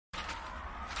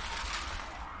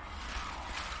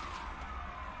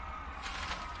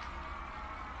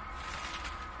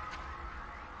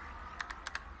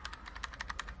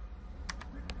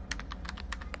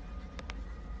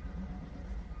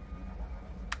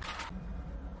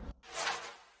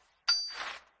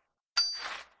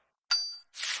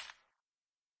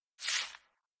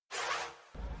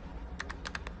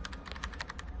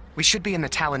We should be in the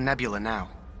Talon Nebula now.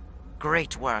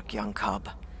 Great work, young cub.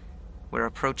 We're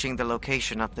approaching the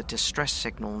location of the distress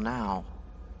signal now.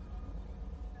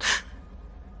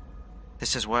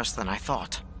 This is worse than I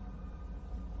thought.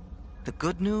 The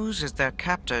good news is their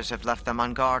captors have left them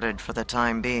unguarded for the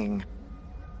time being.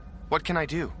 What can I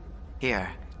do?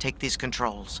 Here, take these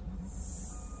controls.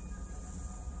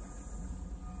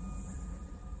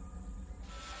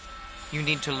 You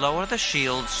need to lower the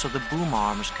shields so the boom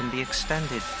arms can be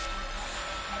extended.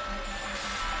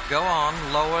 Go on,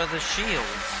 lower the shields.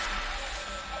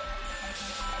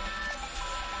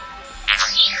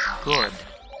 Good.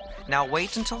 Now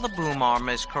wait until the boom arm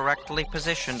is correctly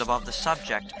positioned above the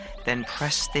subject, then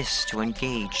press this to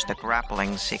engage the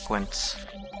grappling sequence.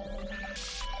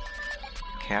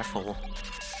 Careful.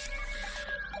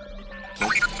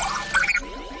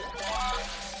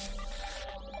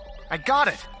 I got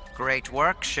it! Great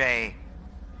work, Shay.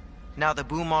 Now the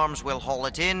boom arms will haul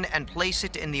it in and place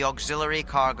it in the auxiliary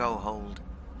cargo hold.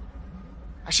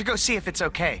 I should go see if it's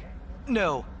okay.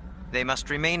 No. They must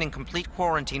remain in complete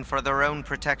quarantine for their own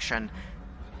protection.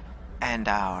 And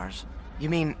ours. You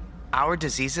mean our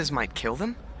diseases might kill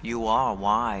them? You are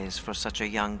wise for such a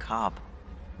young cub.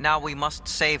 Now we must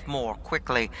save more,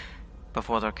 quickly,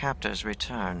 before their captors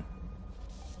return.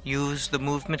 Use the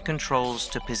movement controls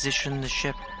to position the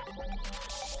ship.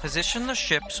 Position the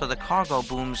ship so the cargo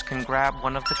booms can grab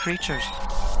one of the creatures.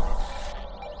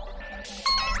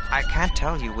 I can't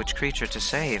tell you which creature to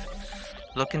save.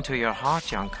 Look into your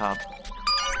heart, young cub.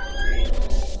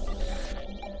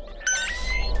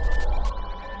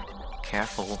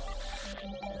 Careful.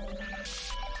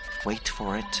 Wait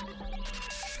for it.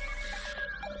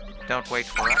 Don't wait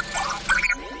for it.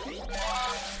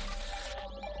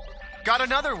 Got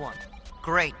another one!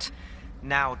 Great.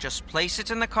 Now just place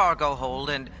it in the cargo hold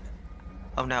and...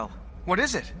 Oh no. What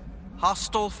is it?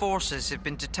 Hostile forces have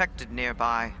been detected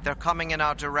nearby. They're coming in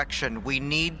our direction. We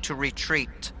need to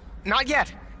retreat. Not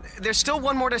yet. There's still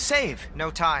one more to save.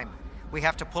 No time. We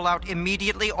have to pull out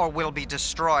immediately or we'll be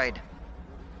destroyed.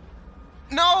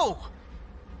 No!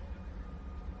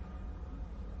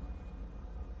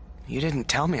 You didn't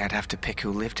tell me I'd have to pick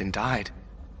who lived and died.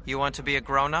 You want to be a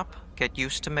grown-up? Get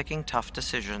used to making tough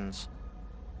decisions.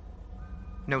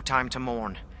 No time to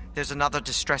mourn. There's another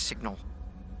distress signal.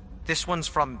 This one's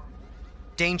from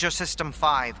Danger System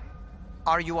 5.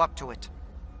 Are you up to it?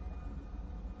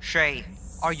 Shay,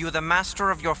 are you the master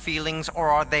of your feelings or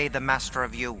are they the master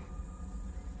of you?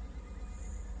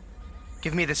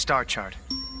 Give me the star chart.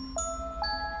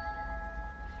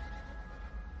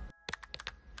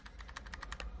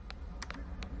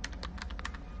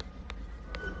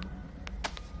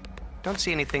 Don't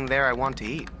see anything there I want to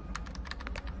eat.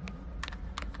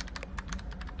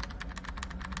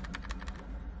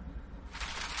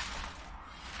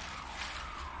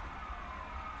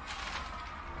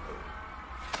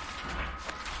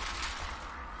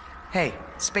 Hey,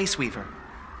 Space Weaver,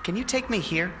 can you take me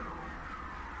here?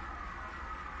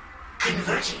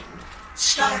 Converting.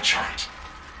 Star chart.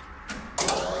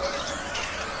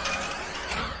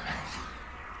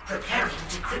 Preparing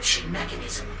decryption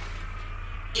mechanism.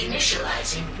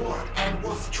 Initializing warp and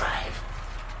wolf drive.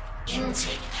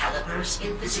 Intake calipers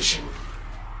in position.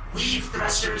 Weave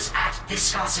thrusters at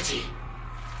viscosity.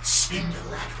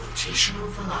 Spindle at rotational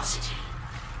velocity.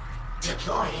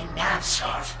 Deploying nav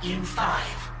scarf in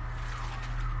 5,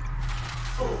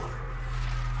 4,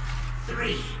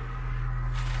 3,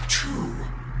 2,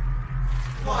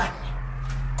 1.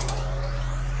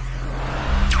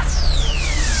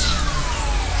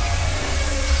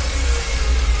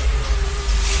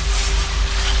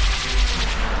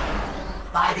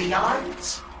 By the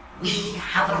yards, we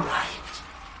have arrived.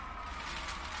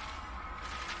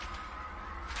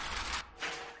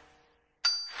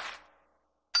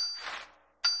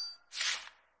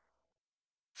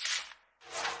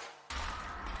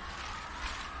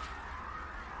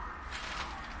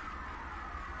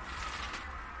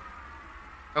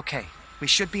 Okay, we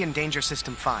should be in Danger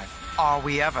System 5. Are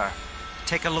we ever?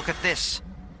 Take a look at this.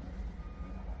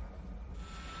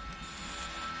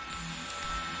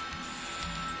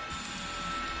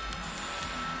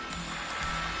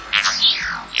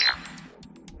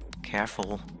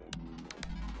 Careful.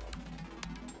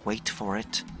 Wait for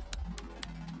it.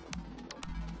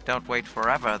 Don't wait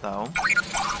forever, though.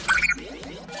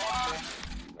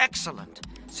 Excellent.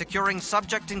 Securing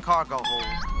subject in cargo hold.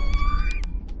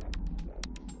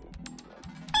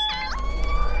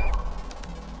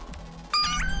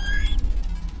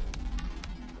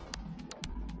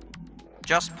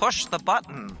 Just push the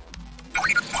button.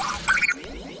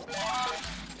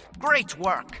 Great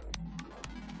work.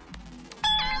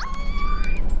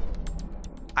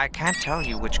 I can't tell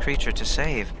you which creature to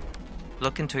save.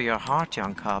 Look into your heart,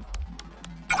 young cub.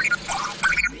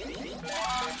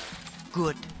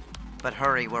 Good. But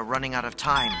hurry, we're running out of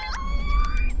time.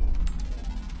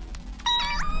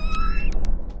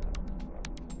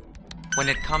 When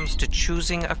it comes to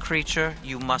choosing a creature,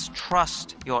 you must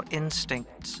trust your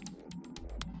instincts.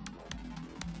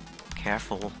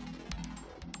 Careful.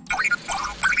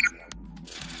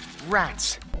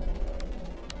 Rats.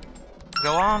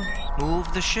 Go on,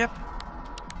 move the ship.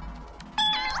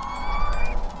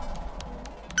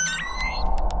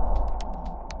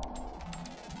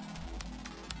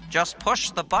 Just push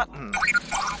the button.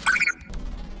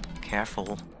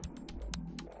 Careful.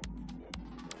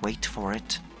 Wait for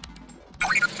it.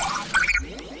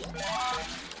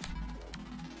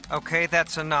 Okay,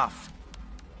 that's enough.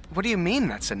 What do you mean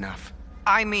that's enough?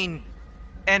 I mean,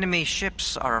 enemy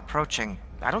ships are approaching.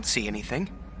 I don't see anything.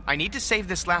 I need to save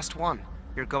this last one.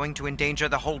 You're going to endanger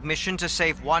the whole mission to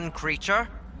save one creature?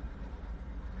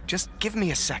 Just give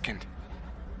me a second.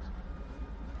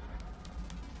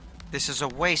 This is a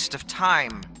waste of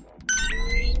time.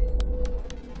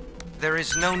 There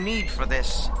is no need for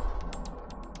this.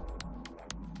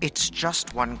 It's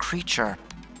just one creature.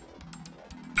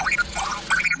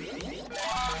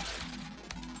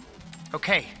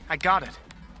 Okay, I got it.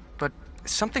 But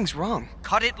something's wrong.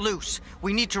 Cut it loose.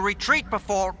 We need to retreat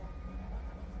before...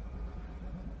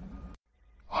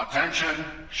 Attention,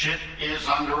 ship is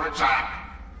under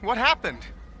attack. What happened?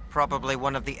 Probably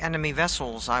one of the enemy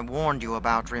vessels I warned you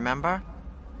about, remember?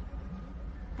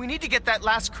 We need to get that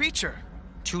last creature.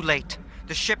 Too late.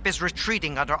 The ship is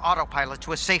retreating under autopilot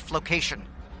to a safe location.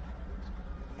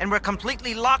 And we're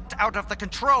completely locked out of the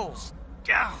controls.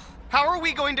 Ugh. How are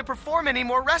we going to perform any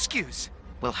more rescues?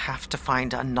 We'll have to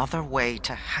find another way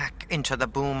to hack into the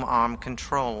boom arm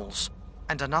controls.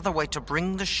 And another way to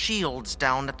bring the shields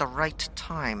down at the right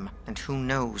time. And who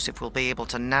knows if we'll be able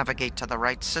to navigate to the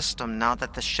right system now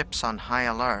that the ship's on high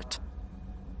alert.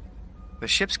 The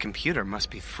ship's computer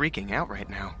must be freaking out right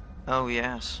now. Oh,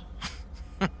 yes.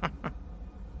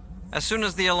 As soon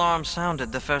as the alarm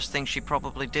sounded, the first thing she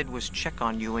probably did was check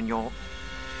on you and your...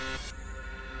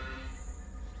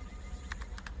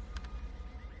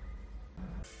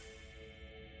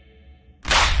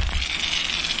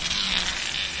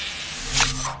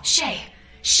 Shay!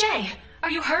 Shay! Are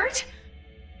you hurt?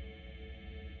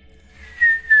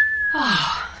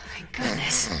 Oh, thank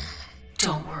goodness.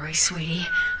 Don't worry, sweetie.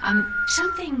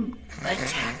 Something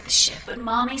attacked the ship, but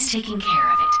Mommy's taking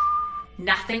care of it.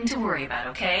 Nothing to worry about,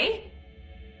 okay?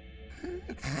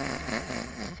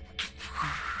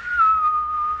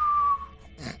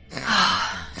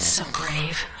 Ah, so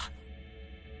brave.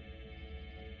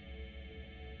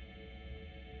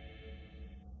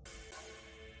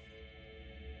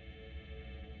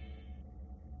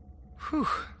 Whew.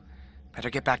 Better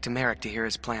get back to Merrick to hear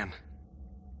his plan.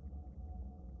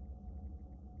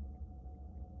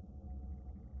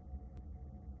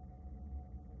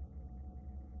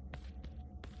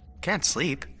 Can't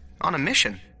sleep. On a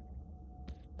mission.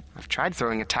 I've tried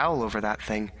throwing a towel over that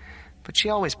thing, but she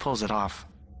always pulls it off.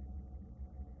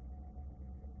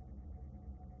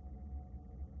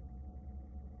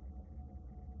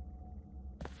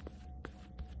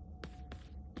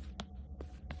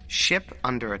 Ship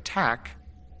under attack,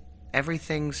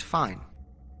 everything's fine.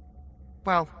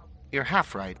 Well, you're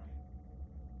half right.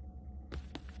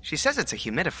 She says it's a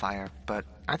humidifier, but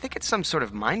I think it's some sort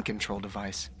of mind control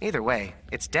device. Either way,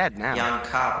 it's dead now. Young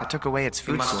cub, I took away its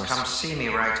food you must source. come see me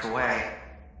right away.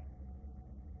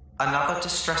 Another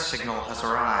distress signal has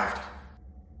arrived.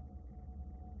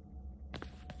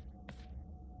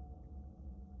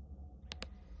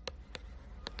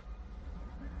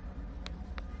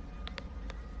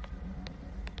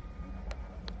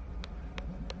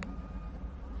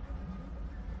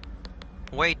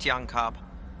 Wait, young cub.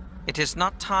 It is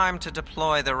not time to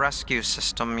deploy the rescue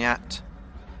system yet.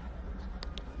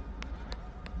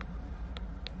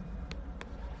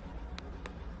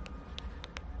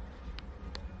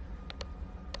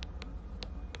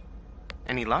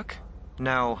 Any luck?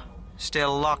 No,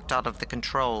 still locked out of the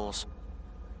controls.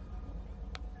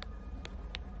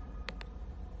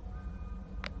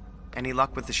 Any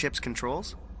luck with the ship's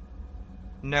controls?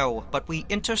 No, but we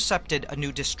intercepted a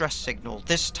new distress signal,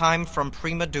 this time from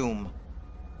Prima Doom.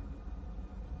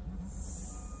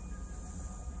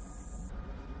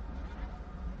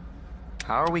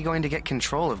 How are we going to get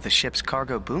control of the ship's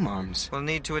cargo boom arms? We'll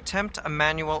need to attempt a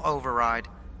manual override.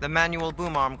 The manual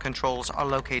boom arm controls are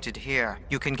located here.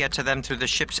 You can get to them through the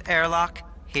ship's airlock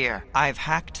here. I've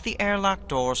hacked the airlock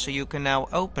door so you can now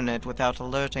open it without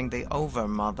alerting the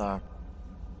Overmother.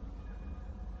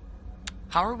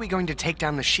 How are we going to take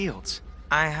down the shields?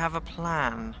 I have a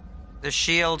plan. The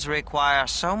shields require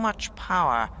so much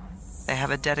power, they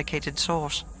have a dedicated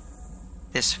source.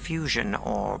 This fusion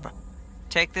orb.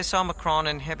 Take this Omicron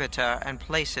inhibitor and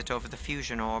place it over the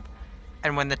fusion orb,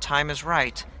 and when the time is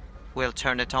right, we'll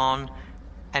turn it on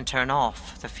and turn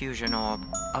off the fusion orb.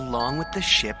 Along with the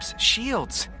ship's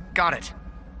shields. Got it.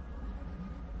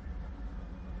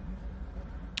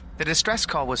 The distress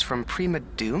call was from Prima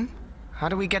Doom? How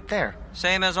do we get there?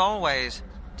 Same as always.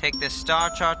 Take this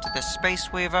star chart to the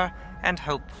Space Weaver and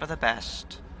hope for the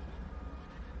best.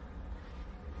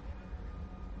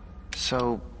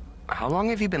 So, how long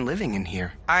have you been living in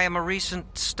here? I am a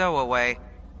recent stowaway.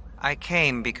 I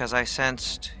came because I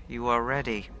sensed you were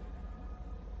ready.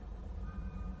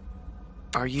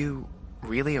 Are you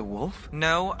really a wolf?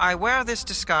 No, I wear this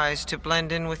disguise to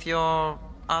blend in with your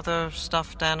other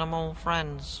stuffed animal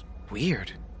friends.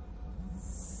 Weird.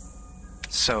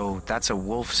 So, that's a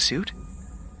wolf suit?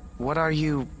 What are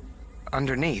you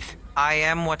underneath? I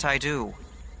am what I do.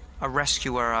 A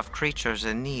rescuer of creatures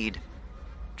in need.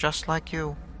 Just like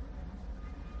you.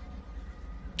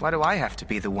 Why do I have to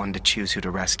be the one to choose who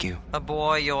to rescue? A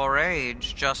boy your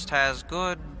age just has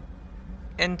good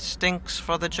instincts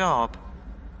for the job.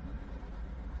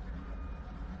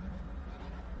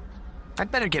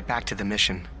 I'd better get back to the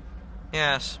mission.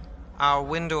 Yes, our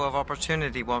window of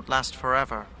opportunity won't last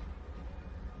forever.